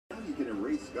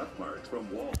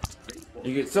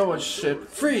You get so much shit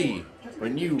free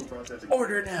when you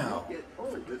order now.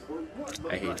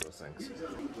 I hate those things.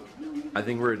 I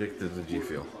think we're addicted to G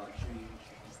Fuel.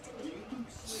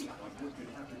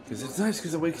 Because it's nice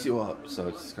because it wakes you up, so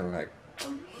it's just kind of like,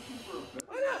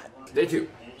 why not? Day 2.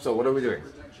 So what are we doing?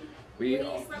 We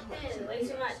slept in way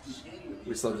too much.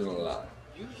 We slept in a lot.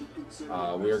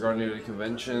 We are going to the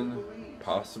convention,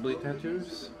 possibly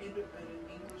tattoos.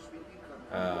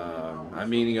 I'm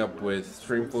meeting up with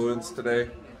Streamfluence today.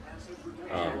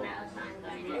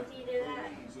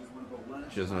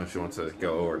 She doesn't know if she wants to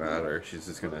go or not, or she's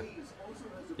just gonna,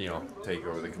 you know, take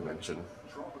over the convention.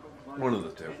 One of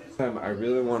the two. I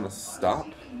really want to stop,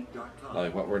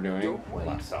 like what we're doing. Well,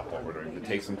 not stop what we're doing, but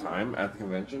take some time at the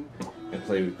convention and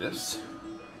play with this.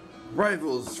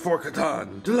 Rivals for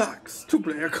Catan Deluxe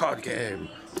 2-player card game.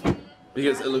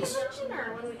 Because it looks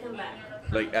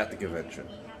like at the convention.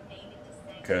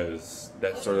 Because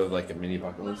that's sort of like a mini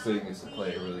bucket list thing, is to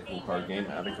play a really cool card game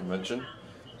at a convention.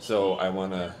 So I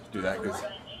want to do that because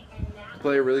to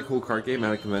play a really cool card game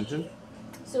at a convention.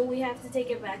 So we have to take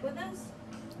it back with us?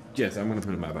 Yes, I'm going to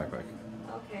put it in my backpack.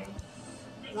 Okay.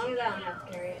 As long as I don't have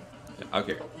to carry it. Yeah,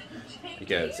 okay.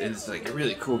 Because it's like a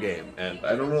really cool game, and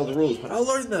I don't know the rules, but I'll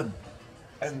learn them.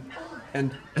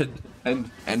 And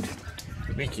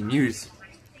we can use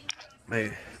my.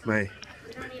 You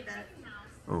don't need that.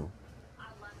 Oh.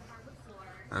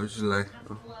 I was just like,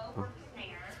 oh.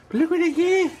 But look what I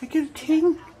get! I got a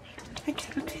ting! I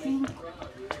got a ting!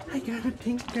 I got a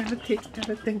ting, got a ting, got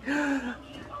a ting.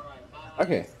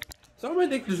 Okay, so I'm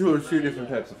addicted to a few different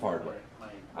types of hardware.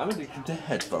 I'm addicted to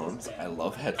headphones. I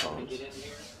love headphones.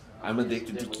 I'm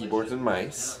addicted to keyboards and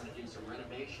mice.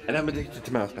 And I'm addicted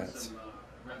to mouse pads.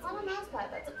 It's not a mouse pad,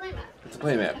 that's a playmat. It's a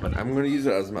playmat, but I'm going to use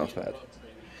it as a mouse pad.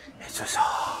 It's so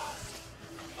soft.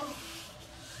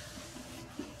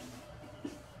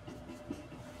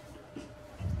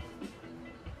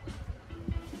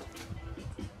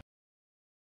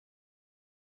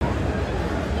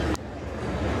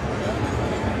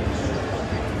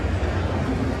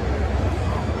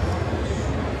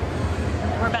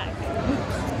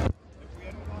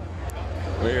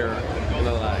 We're in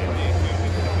the line.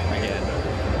 Again.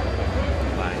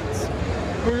 Lines.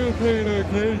 We're gonna play an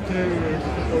arcade game.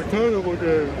 Or carnival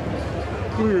game.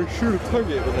 We're gonna shoot a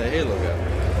target with a Halo gun.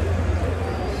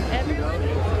 Everyone?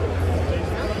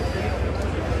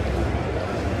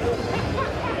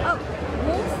 Oh,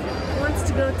 Wolf wants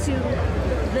to go to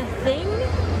the thing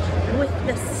with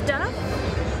the stuff.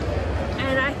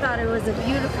 And I thought it was a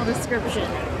beautiful description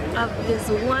of this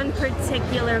one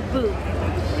particular booth.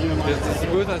 This is the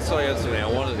booth I saw yesterday. I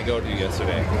wanted to go to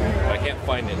yesterday, but I can't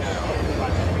find it now.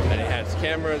 And it has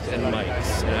cameras and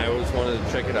mics, and I always wanted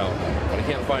to check it out, but I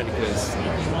can't find it because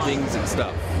things and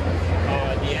stuff.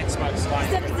 The Xbox Live.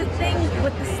 Instead it's a thing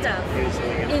with the stuff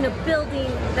in a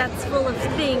building that's full of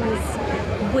things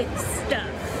with stuff.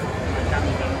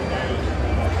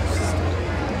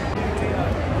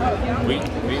 We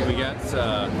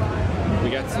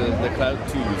got the Cloud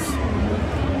 2s.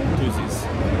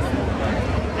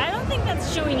 I don't think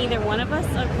that's showing either one of us,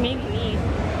 or maybe me.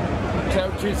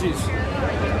 Cloud 2s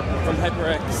from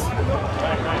HyperX.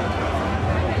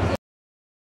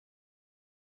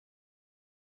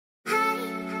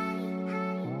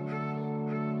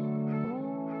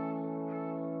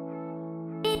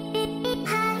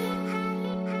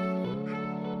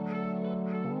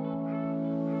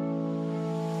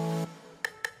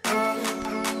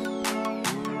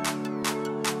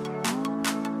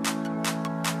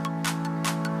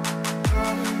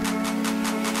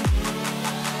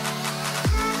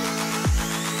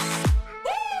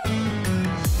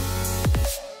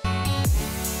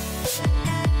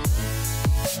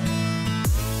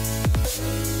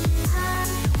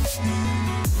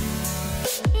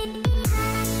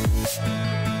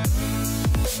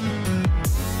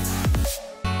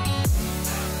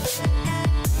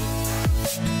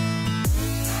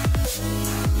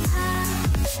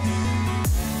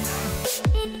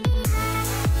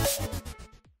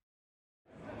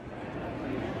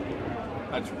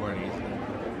 That's recording, isn't it?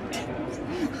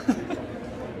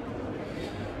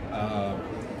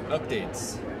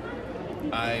 Updates.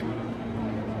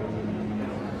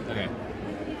 Okay.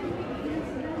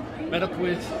 Met up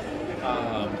with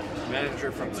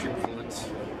manager from Streamfluence,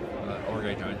 org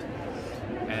I joined,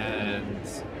 and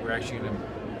we're actually going to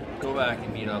go back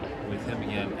and meet up with him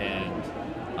again and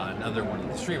another one of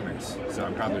the streamers. So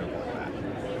I'm probably going to go with that.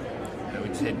 And we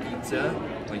just had pizza,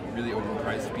 like really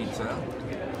overpriced pizza.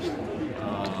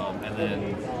 And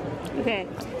then... Okay,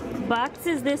 box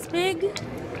is this big.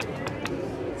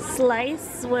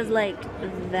 Slice was like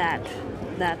that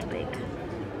big.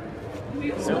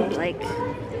 So like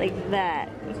that.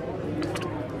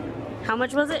 How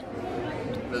much was it?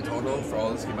 The total for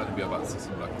all this came out to be about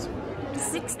 $16.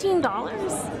 $16?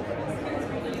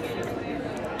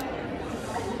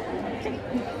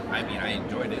 I mean, I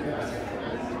enjoyed it.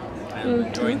 I'm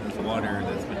enjoying the water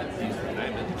that's been infused with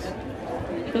diamonds.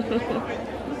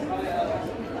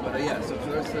 But yeah, so for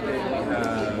the rest of the day we have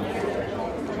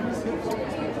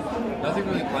nothing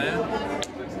really planned.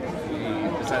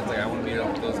 Besides, like, I want to meet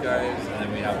up with those guys, and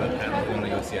then we have a panel we want to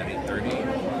go see at 8:30.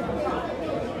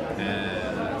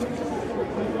 And that's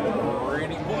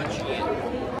pretty much it.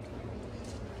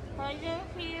 Pleasure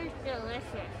here is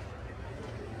delicious.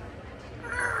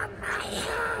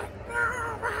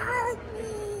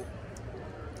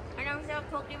 And I'm still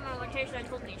Pokemon would taste like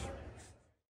cookies.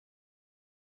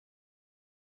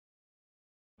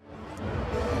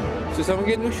 So someone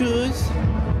get new shoes?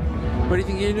 What do you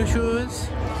think, getting new shoes?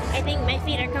 I think my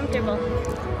feet are comfortable.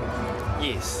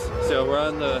 Yes. So we're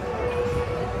on the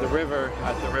river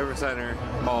at the River Center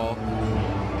Mall.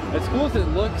 As cool as it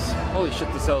looks, holy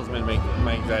shit, the salesmen make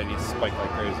my anxiety spike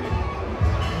like crazy.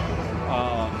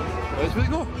 But it's really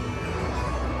cool.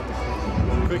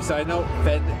 Quick side note,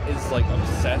 Fed is like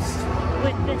obsessed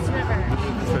With this river.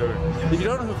 with this river. If you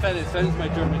don't know who Fed is my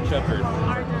German Shepherd.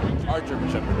 Our German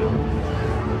Shepherd.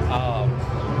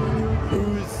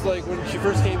 Who's like, when she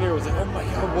first came here, was like, oh my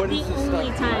god, what is this stuff? The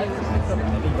only time.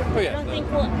 Oh yeah. I don't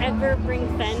think we'll ever bring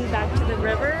Fen back to the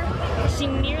river. She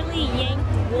nearly yanked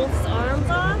Wolf's arms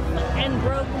off and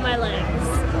broke my legs.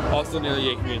 Also nearly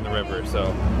yanked me in the river,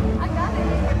 so. I got it.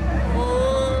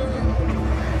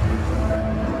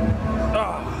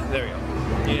 There we go.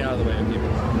 Get out of the way of people.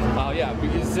 Yeah,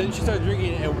 because then she started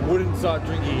drinking it and wouldn't stop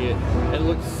drinking it and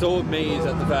looked so amazed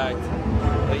at the fact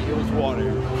that it was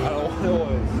water. I don't know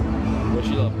what it was, but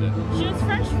she loved it. She was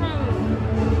fresh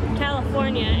from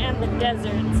California and the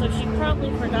desert, so she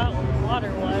probably forgot what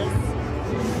water was.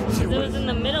 Because it was in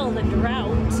the middle of the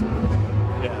drought.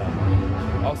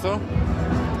 Yeah. Also,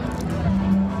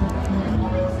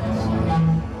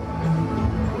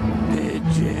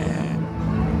 pigeon.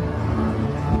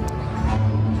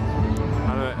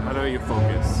 How do you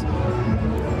focus?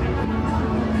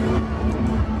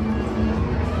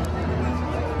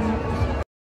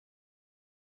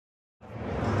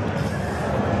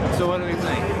 So what do we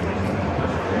think?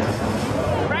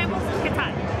 Rivals of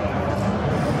Catan.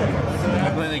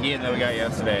 I'm playing the game that we got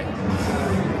yesterday.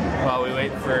 While we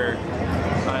wait for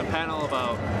a panel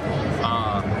about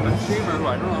a streamer who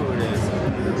I don't know who it is,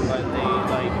 but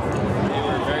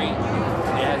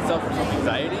they had suffered from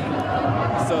anxiety,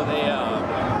 so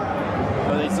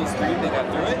but they still streamed, they got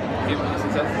through it, it was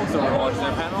successful, so we're watching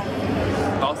their panel.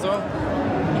 Also,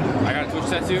 I got a Twitch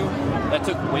tattoo that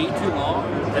took way too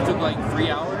long, that took like 3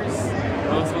 hours,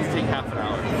 it was supposed to take half an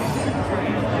hour.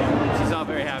 She's not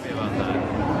very happy about that.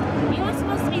 It was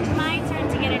supposed to be my turn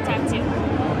to get a tattoo,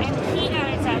 and he got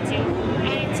a tattoo,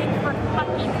 and it took for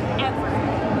fucking ever.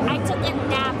 I took a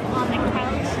nap on the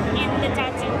couch in the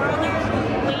tattoo parlor,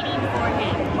 waiting for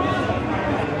him.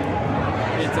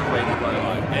 It took way too long.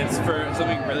 It's for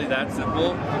something really that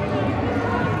simple. That's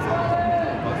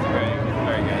very,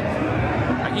 very good.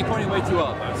 I keep pointing way too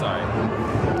up, I'm sorry.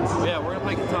 But yeah, we're gonna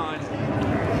play Catan.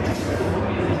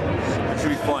 It should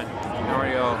be fun. We're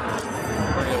gonna go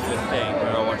do this thing. We're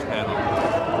gonna go watch the panel.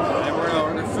 And we're gonna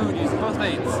order food using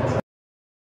Postmates.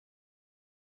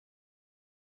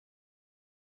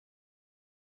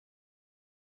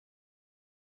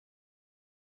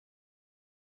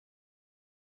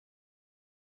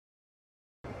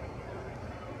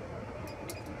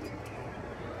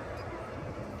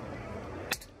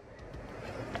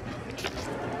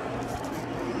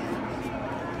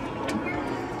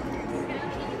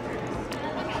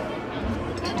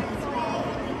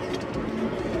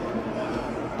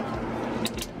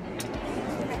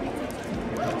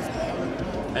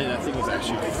 And that thing was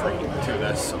actually free too,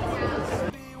 that's so cool.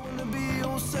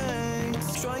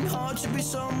 Trying hard to be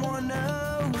someone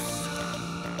else.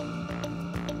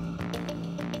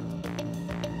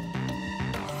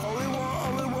 All we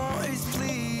want is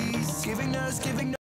please. Giving us, giving